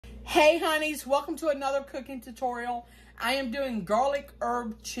Hey honeys, welcome to another cooking tutorial. I am doing garlic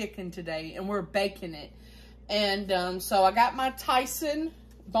herb chicken today and we're baking it. And so I got my Tyson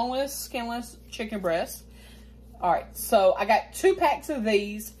boneless, skinless chicken breast. Alright, so I got 2 packs of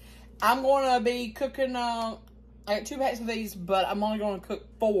these. I'm going to be cooking, I got 2 packs of these, but I'm only going to cook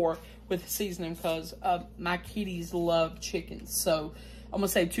 4 with seasoning because my kitties love chicken. So I'm going to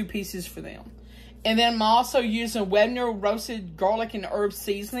save 2 pieces for them. And then I'm also using Webner roasted garlic and herb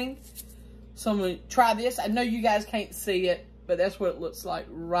seasoning. So I'm going to try this. I know you guys can't see it, but that's what it looks like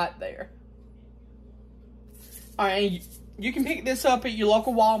right there. Alright, you can pick this up at your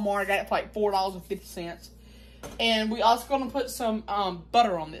local Walmart. I got it for like $4.50. And we also going to put some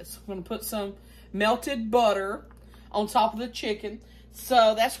butter on this. We're going to put some melted butter on top of the chicken.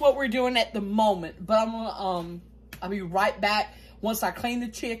 So that's what we're doing at the moment. But I'm going to, I'll be right back once I clean the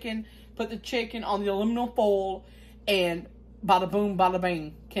chicken. Put the chicken on the aluminum foil, and bada boom, bada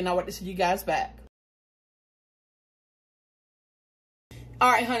bing. Cannot wait to see you guys back.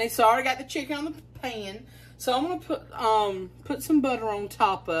 Alright, honey, so I already got the chicken on the pan. So I'm gonna put some butter on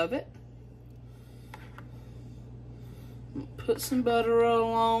top of it. Put some butter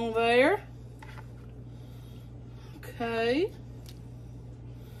along there. Okay.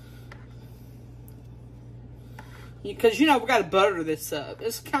 Because, you know, we got to butter this up.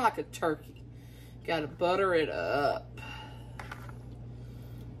 It's kind of like a turkey. Got to butter it up.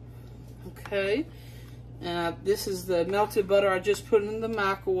 Okay. This is the melted butter I just put in the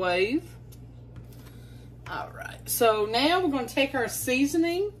microwave. Alright. So now we're going to take our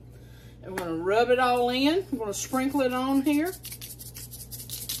seasoning and we're going to rub it all in. We're going to sprinkle it on here.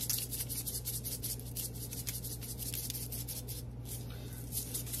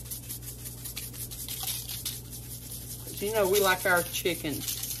 You know, we like our chicken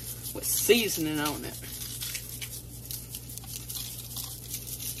with seasoning on it.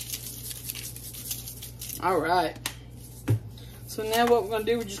 Alright. So now what we're going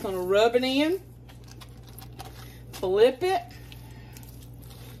to do, we're just going to rub it in. Flip it.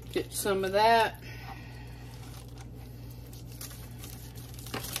 Get some of that.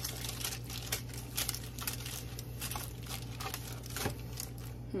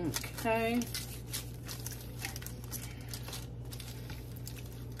 Okay.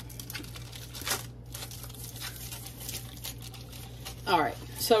 Alright,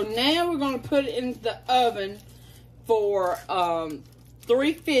 so now we're going to put it in the oven for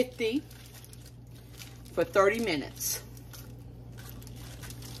 350 for 30 minutes.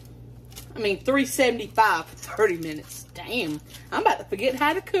 I mean 375 for 30 minutes. Damn, I'm about to forget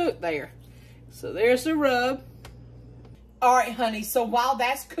how to cook there. So there's the rub. Alright, honey, so while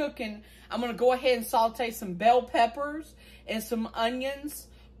that's cooking, I'm going to go ahead and saute some bell peppers and some onions.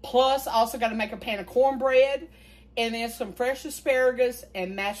 Plus, I also got to make a pan of cornbread. And then some fresh asparagus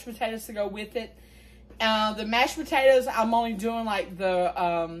and mashed potatoes to go with it. The mashed potatoes, I'm only doing like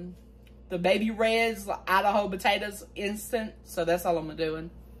the baby reds, Idaho potatoes instant. So that's all I'm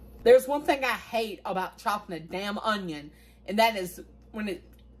doing. There's one thing I hate about chopping a damn onion. And that is when it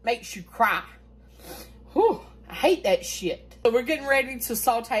makes you cry. Whew, I hate that shit. So we're getting ready to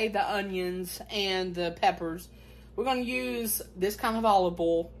saute the onions and the peppers. We're going to use this kind of olive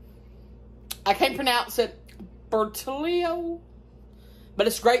oil. I can't pronounce it. Bertolio, but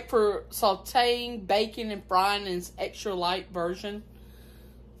it's great for sauteing, baking, and frying in its extra light version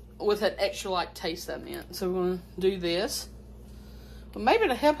with an extra light taste, I meant. So we're going to do this. But maybe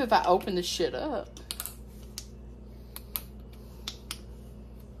it'll help if I open this shit up.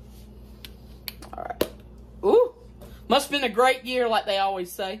 Alright. Ooh, must have been a great year like they always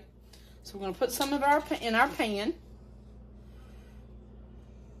say. So we're going to put some of our in our pan.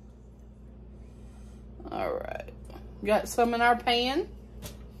 Alright, got some in our pan,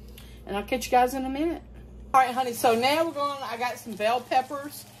 and I'll catch you guys in a minute. Alright, honey, so now I got some bell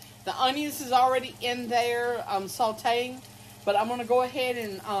peppers. The onions is already in there, sauteing, but I'm going to go ahead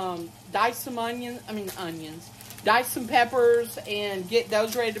and dice some dice some peppers and get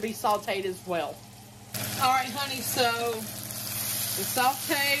those ready to be sauteed as well. Alright, honey, so the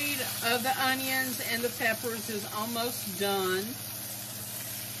sauteed of the onions and the peppers is almost done.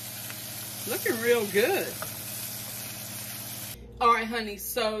 Looking real good. Alright, honey,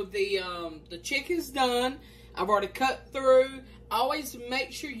 so the chicken's done. I've already cut through. Always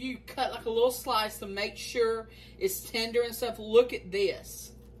make sure you cut like a little slice to make sure it's tender and stuff. Look at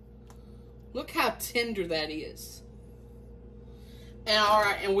this. Look how tender that is. And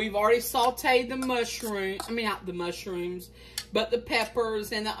alright, and we've already sauteed the not the mushrooms, but the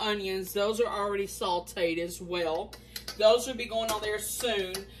peppers and the onions. Those are already sauteed as well. Those will be going on there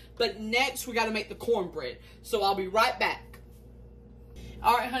soon. But next, we got to make the cornbread. So I'll be right back.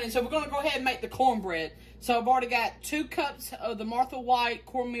 All right, honey, so we're going to go ahead and make the cornbread. So I've already got 2 cups of the Martha White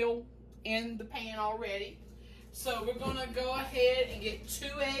cornmeal in the pan already. So we're going to go ahead and get 2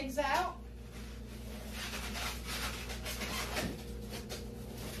 eggs out.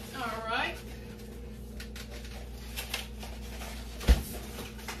 All right.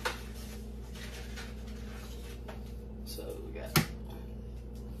 So we got, so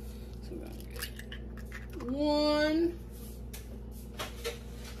we're going to get 1.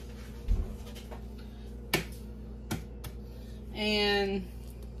 And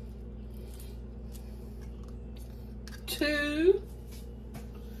 2.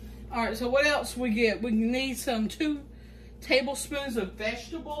 All right, so what else we get? We need some 2 tablespoons of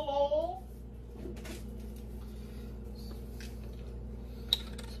vegetable oil.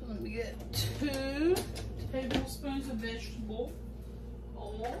 So let me get 2 tablespoons of vegetable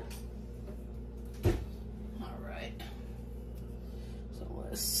oil. All right. So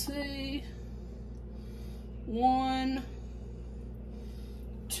let's see. 1,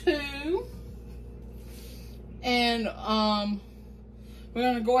 2, and we're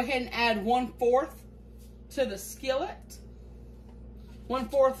going to go ahead and add 1/4 to the skillet.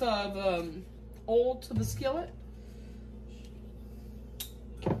 1/4 of oil to the skillet.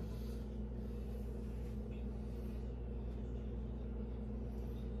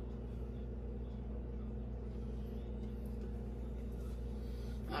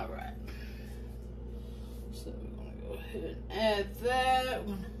 All right. So we're going to go ahead and add that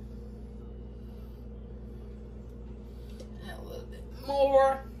one. Add a little bit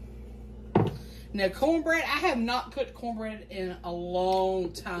more. Now cornbread, I have not cooked cornbread in a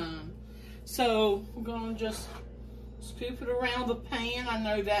long time. So we're going to just scoop it around the pan. I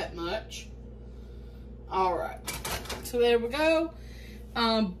know that much. All right. So there we go.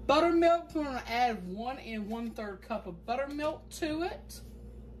 Buttermilk, we're going to add 1 1/3 cup of buttermilk to it.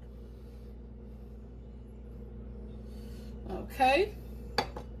 Okay.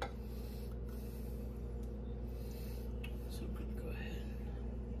 So we're going to go ahead.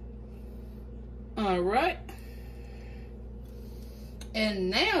 All right. And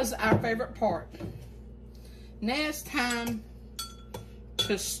now's our favorite part. Now it's time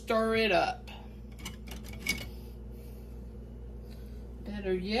to stir it up.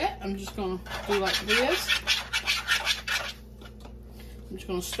 Better yet, I'm just going to do like this. I'm just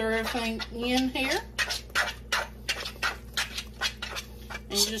going to stir everything in here.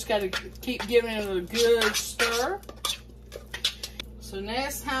 And you just got to keep giving it a good stir. So now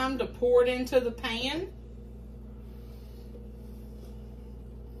it's time to pour it into the pan.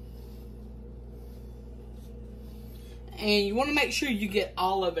 And you want to make sure you get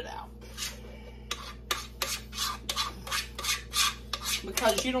all of it out.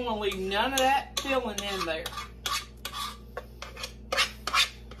 Because you don't want to leave none of that filling in there.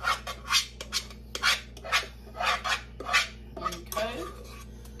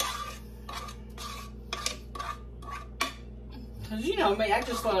 Because you know me, I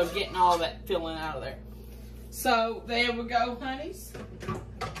just love getting all that filling out of there. So there we go, honeys.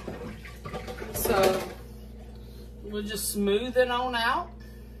 So we'll just smooth it on out.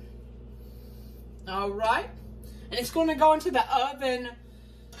 All right. And it's going to go into the oven.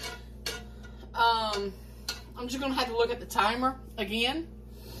 I'm just going to have to look at the timer again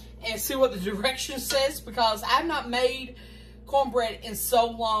and see what the direction says, because I've not made cornbread in so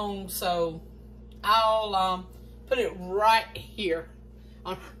long. So I'll put it right here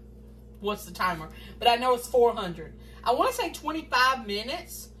on what's the timer, but I know it's 400. I want to say 25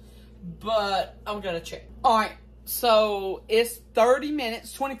 minutes, but I'm gonna check. All right, so it's 30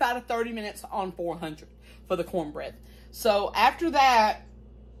 minutes, 25 to 30 minutes on 400 for the cornbread. So after that,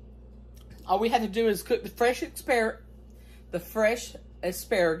 all we have to do is cook the fresh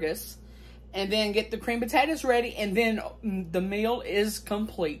asparagus, and then get the cream potatoes ready, and then the meal is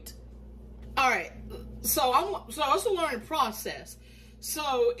complete. All right. So it's a learning process.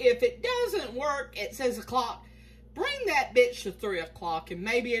 So if it doesn't work at 6 o'clock, bring that bitch to 3 o'clock and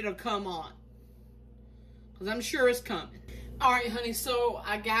maybe it'll come on. Because I'm sure it's coming. All right, honey. So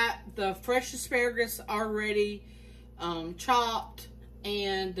I got the fresh asparagus already chopped,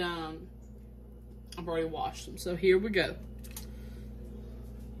 and I've already washed them. So here we go.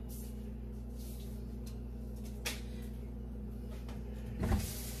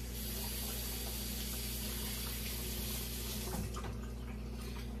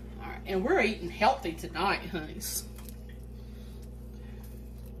 And we're eating healthy tonight, honeys.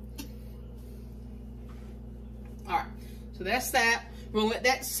 All right, so that's that. We'll let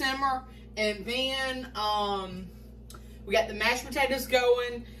that simmer, and then we got the mashed potatoes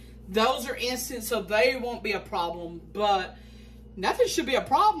going. Those are instant, so they won't be a problem. But Nothing should be a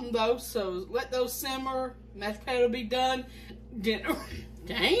problem, though, so let those simmer. Mashed potato be done. Dinner.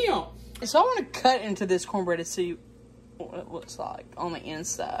 Damn. So I want to cut into this cornbread to see what it looks like on the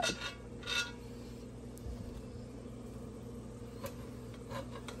inside.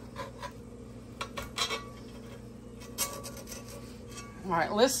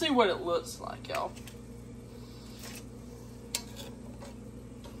 Alright, let's see what it looks like, y'all.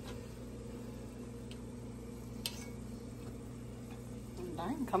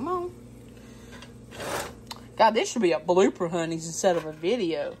 Dang, come on. God, this should be a blooper, honeys, instead of a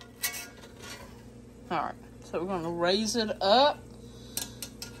video. Alright, so we're going to raise it up.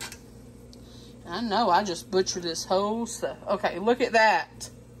 I know, I just butchered this whole stuff. Okay, look at that.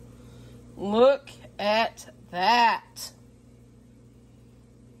 Look at that.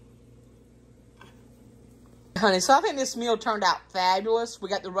 Honey, so I think this meal turned out fabulous. We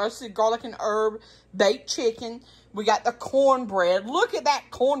got the roasted garlic and herb baked chicken. We got the cornbread. Look at that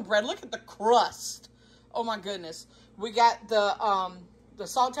cornbread. Look at the crust. Oh my goodness. We got the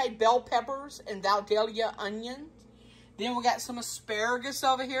sauteed bell peppers and Vidalia onions. Then we got some asparagus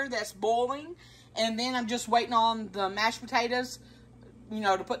over here that's boiling. And then I'm just waiting on the mashed potatoes, you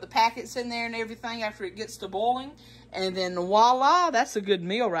know, to put the packets in there and everything after it gets to boiling. And then voila, that's a good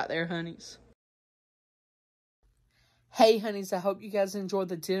meal right there, honeys. Hey, honeys, I hope you guys enjoyed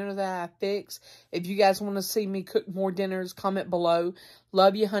the dinner that I fixed. If you guys want to see me cook more dinners, comment below.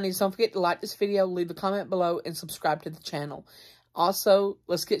 Love you, honeys. Don't forget to like this video, leave a comment below, and subscribe to the channel. Also,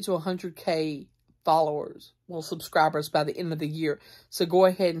 let's get to 100K followers, well, subscribers by the end of the year. So go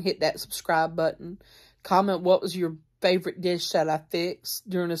ahead and hit that subscribe button. Comment what was your favorite dish that I fixed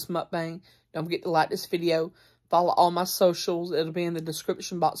during this mukbang. Don't forget to like this video. Follow all my socials. It'll be in the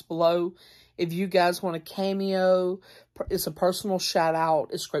description box below. If you guys want a cameo, it's a personal shout out.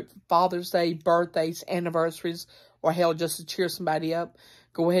 It's great for Father's Day, birthdays, anniversaries, or hell, just to cheer somebody up.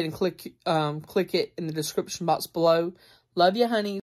 Go ahead and click it in the description box below. Love you, honey.